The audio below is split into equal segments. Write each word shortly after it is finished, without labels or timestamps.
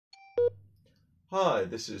Hi,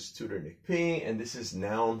 this is Tutor Nick P, and this is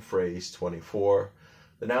noun phrase 24.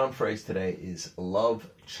 The noun phrase today is love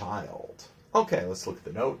child. Okay, let's look at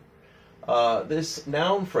the note. This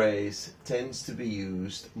noun phrase tends to be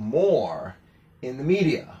used more in the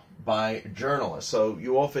media by journalists. So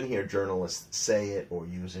you often hear journalists say it or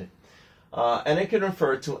use it. And it can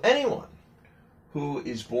refer to anyone who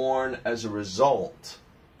is born as a result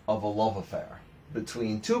of a love affair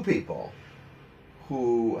between two people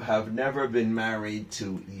who have never been married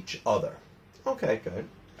to each other. Okay, good.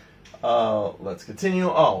 Let's continue.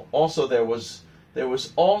 Oh, also there was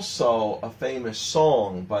also a famous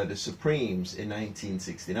song by the Supremes in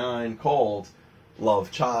 1969 called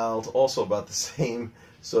Love Child, also about the same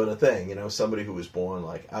sort of thing, you know, somebody who was born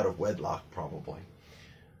like out of wedlock probably.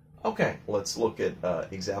 Okay, let's look at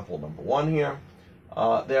example number 1 here.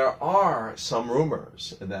 There are some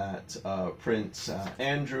rumors that Prince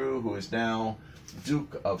Andrew, who is now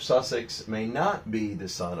Duke of Sussex, may not be the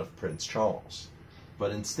son of Prince Charles,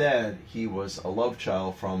 but instead he was a love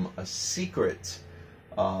child from a secret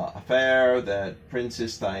affair that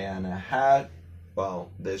Princess Diana had.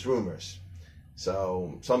 Well, there's rumors,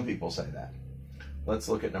 so some people say that. Let's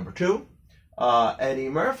look at number 2. Eddie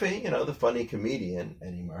Murphy, you know, the funny comedian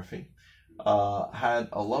Eddie Murphy, had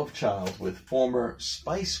a love child with former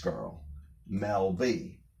Spice Girl Mel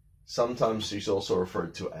B. Sometimes she's also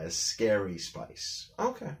referred to as Scary Spice.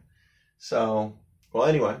 Okay. So, well,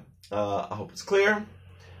 anyway, I hope it's clear.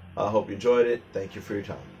 I hope you enjoyed it. Thank you for your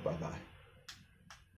time. Bye-bye.